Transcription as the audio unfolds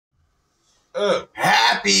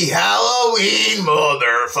Happy Halloween,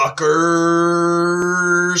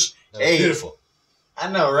 motherfuckers! That was beautiful.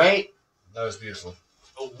 I know, right? That was beautiful.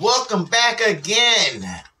 Welcome back again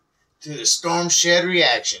to the Storm Shed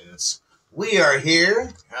Reactions. We are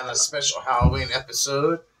here on a special Halloween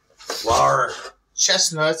episode while our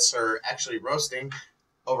chestnuts are actually roasting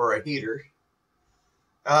over a heater.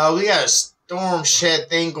 We got a storm shed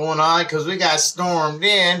thing going on because we got stormed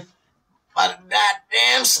in by the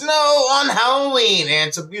goddamn snow on Halloween. And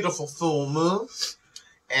it's a beautiful full moon.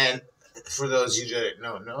 And for those of you that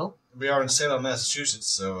don't know, we are in Salem, Massachusetts,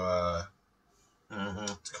 so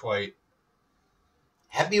it's quite...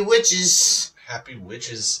 Happy Witches. Happy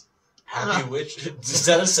Witches. Happy Witch. Is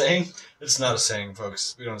that a saying? It's not a saying,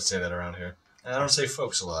 folks. We don't say that around here. And I don't say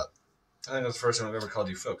folks a lot. I think that's the first time I've ever called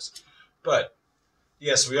you folks. But,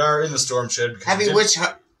 yes, we are in the storm shed. Happy Witch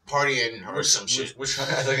Partying or some shit. I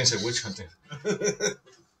thought I said witch hunting.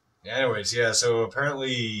 Yeah, anyways, yeah, so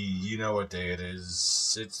apparently you know what day it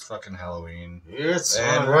is. It's fucking Halloween.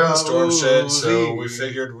 And we're in the storm shed, so we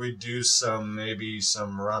figured we'd do maybe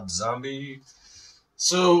some Rob Zombie.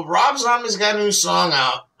 So Rob Zombie's got a new song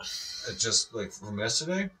out. Just like from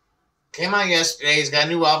yesterday? Came out yesterday. He's got a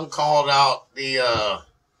new album called out the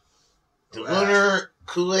Lunar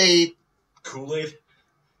Kool-Aid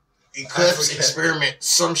Eclipse Experiment.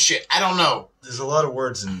 Some shit. I don't know. There's a lot of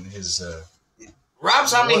words in his... Rob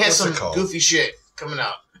Zombie has some goofy shit coming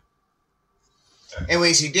out.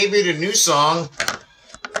 Anyways, he debuted a new song.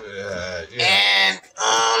 And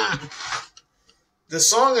the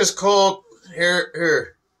song is called...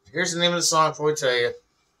 Here's the name of the song before we tell you.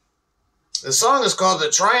 The song is called The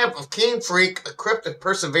Triumph of King Freak, A Crypt of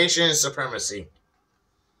Preservation and Supremacy.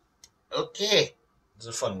 Okay. Those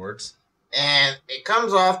are fun words. And it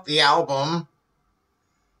comes off the album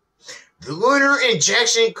The Lunar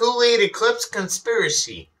Injection Kool-Aid Eclipse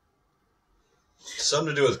Conspiracy.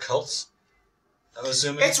 Something to do with cults, I'm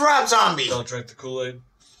assuming. It's Rob Zombie. Don't drink the Kool-Aid.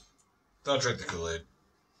 Don't drink the Kool-Aid.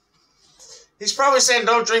 He's probably saying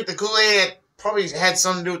don't drink the Kool-Aid. It probably had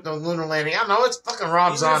something to do with the lunar landing. I don't know. It's fucking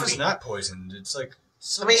Rob Zombie. Even if it's not poisoned, it's like...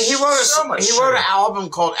 he wrote an album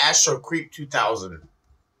called Astro Creep 2000.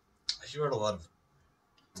 He wrote a lot of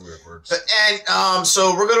weird words.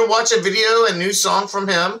 So we're going to watch a video, a new song from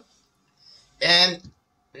him. And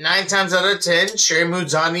 9 times out of 10, Sherry Moon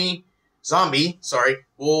Zombie,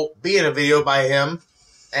 will be in a video by him.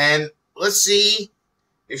 And let's see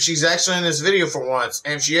if she's actually in this video for once.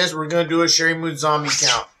 And if she is, we're going to do a Sherry Moon Zombie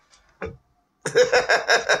count.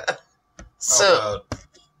 So,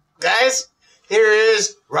 guys, here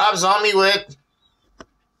is Rob Zombie with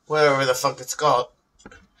whatever the fuck it's called.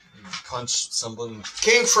 Punch something.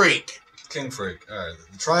 King Freak. King Freak. Alright,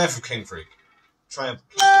 the Triumph of King Freak. Triumph.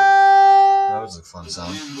 That was a fun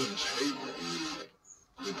sound.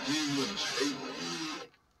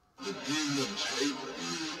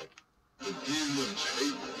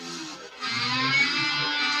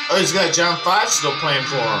 Oh, he's got John 5 still playing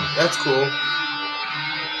for him. That's cool.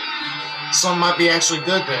 Some might be actually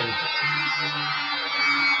good then.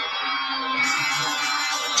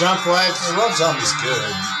 John 5. Yeah, Rob Zombie's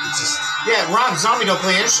good. It's just... Yeah, Rob Zombie don't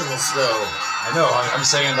play instruments though. I know. I'm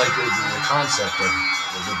saying like the concept of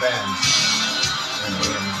the band.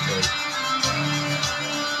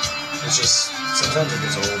 It's just sometimes it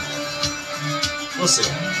gets old. We'll see.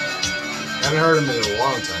 I haven't heard him in a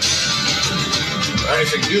long time. I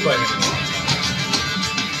actually do by him in a long time.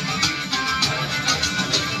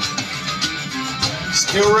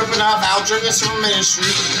 Still ripping off Al Jurgens from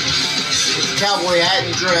Ministry with the cowboy hat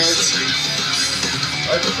and dreads. I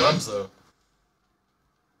like the drums though.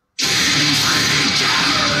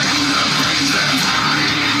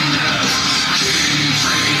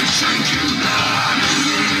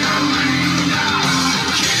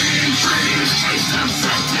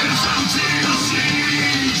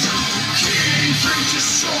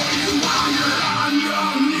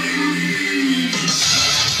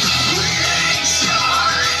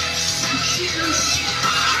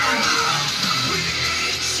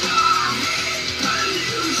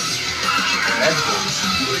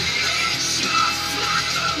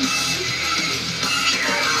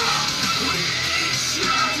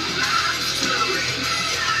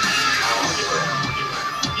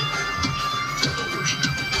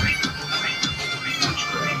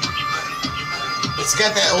 It's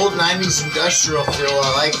got that old 90s industrial feel.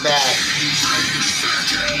 I like that.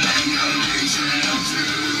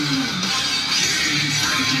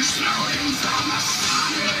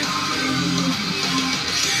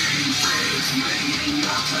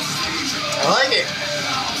 I like it.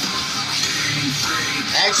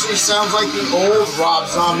 Actually sounds like the old Rob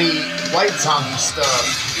Zombie, White Zombie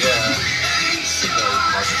stuff. Yeah.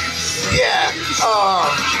 Yeah.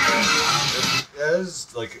 That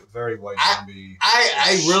is like very White Zombie.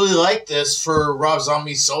 I really like this for Rob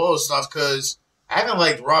Zombie's solo stuff because I haven't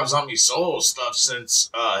liked Rob Zombie's solo stuff since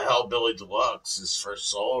Hellbilly Deluxe, his first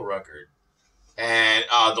solo record. And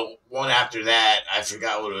the one after that, I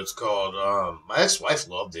forgot what it was called. My ex-wife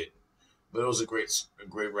loved it, but it was a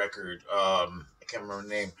great record. I can't remember the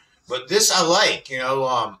name. But this I like,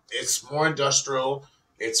 it's more industrial.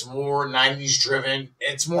 It's more 90s driven.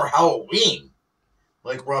 It's more Halloween,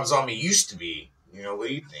 like Rob Zombie used to be. What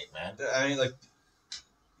do you think, man? I mean, like,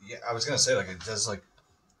 yeah, I was gonna say, like, it does, like,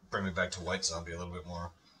 bring me back to White Zombie a little bit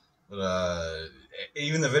more. But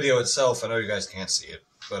even the video itself, I know you guys can't see it,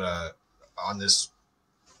 but on this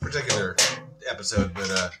particular episode,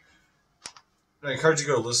 but I encourage you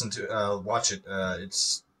to go listen to, watch it.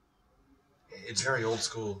 It's very old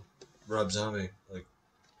school Rob Zombie,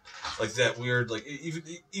 like that weird, like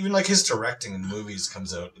even like his directing in movies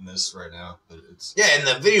comes out in this right now. But it's and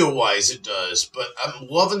the video wise it does. But I'm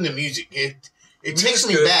loving the music. It takes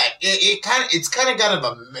me back. It's kind of got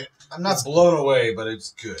I'm not blown away, but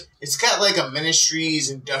it's good. It's got like a Ministries,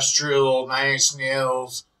 industrial, Nine Inch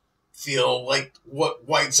Nails feel, like what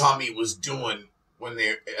White Zombie was doing when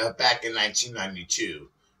they back in 1992,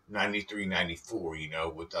 93, 94.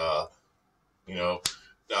 With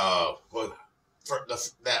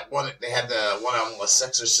that one, they had the one album was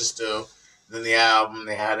Sexorcisto. Then the album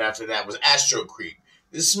they had after that was Astro Creep.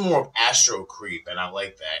 This is more of Astro Creep, and I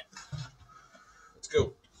like that. Let's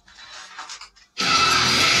go.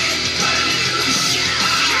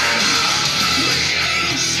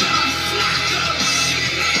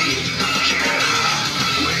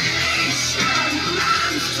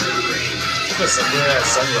 Put some weird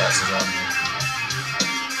sunglasses on.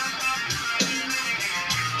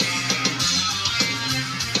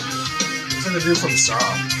 The dude from Saw.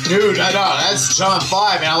 Dude, I know, that's John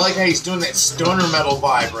 5, and I like how he's doing that stoner metal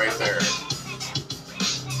vibe right there.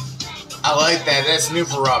 I like that. That's new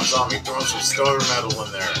for Rob Zombie, throwing some stoner metal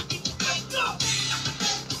in there.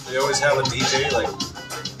 They always have a DJ, like...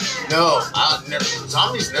 No,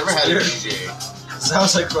 Zombie's never had a DJ.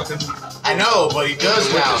 Sounds like fucking... I know, but he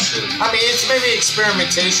does now. I mean, it's maybe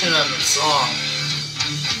experimentation on the song.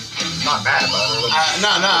 Not bad about it.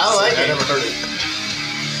 No, I like it. I never heard it.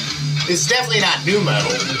 It's definitely not new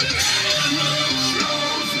metal.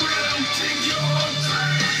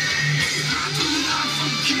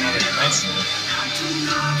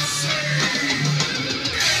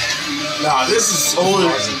 No, this is totally...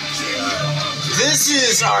 This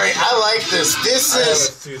is... Alright, I like this. I have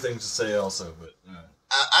a few things to say also, but...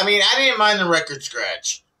 I mean, I didn't mind the record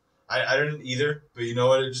scratch. I didn't either, but you know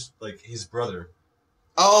what? It's just, like, his brother.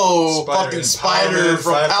 Oh, fucking Spider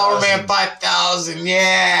from Power Man 5000,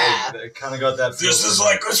 yeah. It kind of got that feel. This is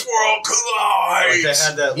like this world collides. Like they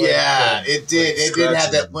had that, it did. It did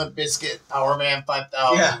have that Limp Bizkit Power Man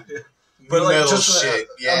 5000. Yeah. But like, just shit.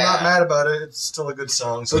 I'm not mad about it. It's still a good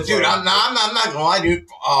song. So dude, I'm not gonna lie, dude.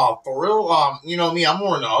 For real, you know me, I'm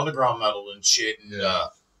more into underground metal and shit. And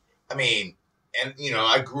I mean, and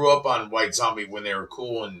I grew up on White Zombie when they were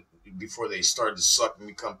cool and before they started to suck and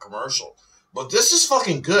become commercial. But this is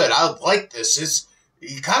fucking good. I like this.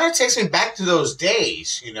 It kind of takes me back to those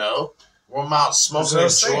days, where I'm out smoking a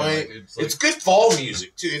joint. It's good fall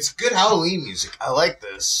music, too. It's good Halloween music. I like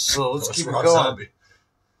this. So let's keep it going. Zombie.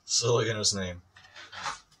 Silly in his name.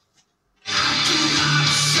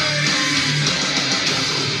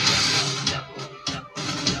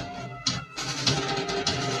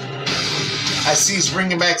 I see he's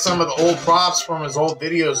bringing back some of the old props from his old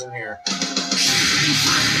videos in here.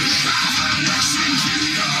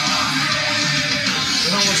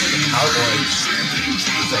 Almost like a cowboy thing.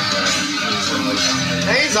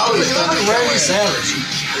 He's always done like Randy Savage.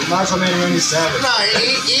 Macho Man Randy Savage. No,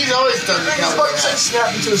 he's always done the cowboy.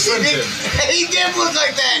 Snap into a Slim Jim. He did look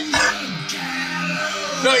like that.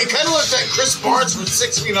 No, he kind of looks like Chris Barnes from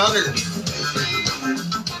 6 Feet Under.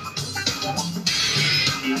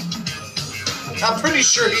 I'm pretty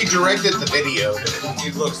sure he directed the video.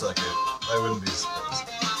 He looks like it. I wouldn't be surprised.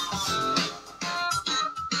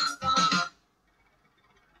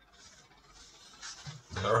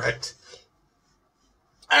 Alright.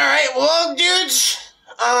 Alright, well, dudes,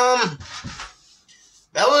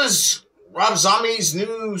 that was Rob Zombie's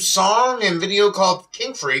new song and video called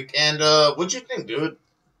King Freak, and, what'd you think, dude?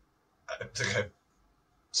 I think I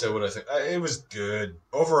said what I think. It was good.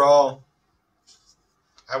 Overall,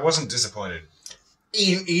 I wasn't disappointed.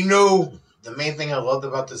 You know the main thing I loved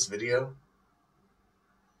about this video?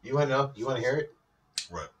 You wanna know? You wanna hear it?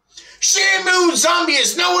 What? Shamu Zombie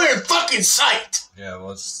is nowhere in fucking sight! Yeah,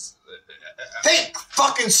 well, it's... Thank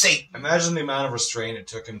fucking Satan. Imagine the amount of restraint it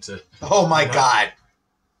took him to... Oh my god.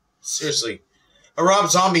 Seriously. A Rob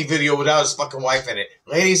Zombie video without his fucking wife in it.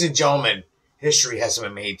 Ladies and gentlemen, history hasn't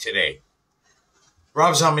been made today.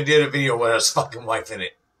 Rob Zombie did a video with his fucking wife in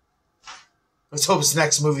it. Let's hope his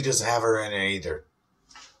next movie doesn't have her in it either.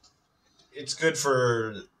 It's good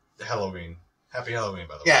for Halloween. Happy Halloween,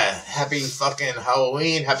 by the way. Yeah, happy fucking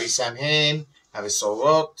Halloween. Happy Samhain. Happy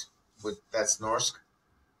Solot. That's Norse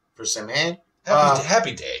for Samhain.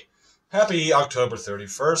 Happy day. Happy October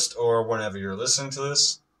 31st, or whenever you're listening to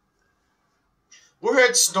this. We're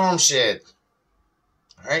at Storm Shed.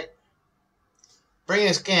 Alright? Bring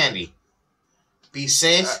us candy. Be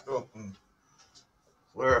safe.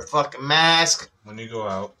 Wear a fucking mask. When you go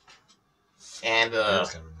out. And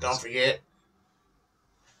don't forget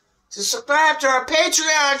to subscribe to our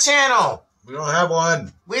Patreon channel. We don't have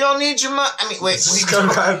one. We don't need your money. I mean, wait.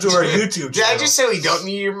 Subscribe to our YouTube channel. Did I just say we don't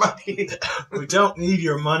need your money? We don't need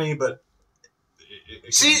your money, but...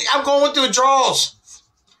 See, I'm going through withdrawals.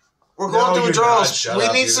 We're going through withdrawals. We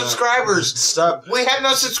need subscribers. Stop. We have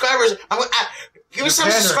no subscribers. Give me some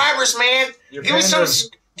subscribers, man. Give me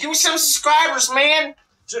some subscribers, man.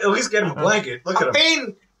 At least get him a blanket. Look at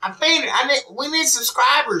him. I'm fainting. We need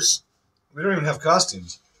subscribers. We don't even have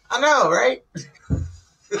costumes. I know, right?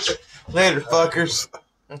 Later, fuckers.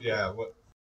 Yeah, what?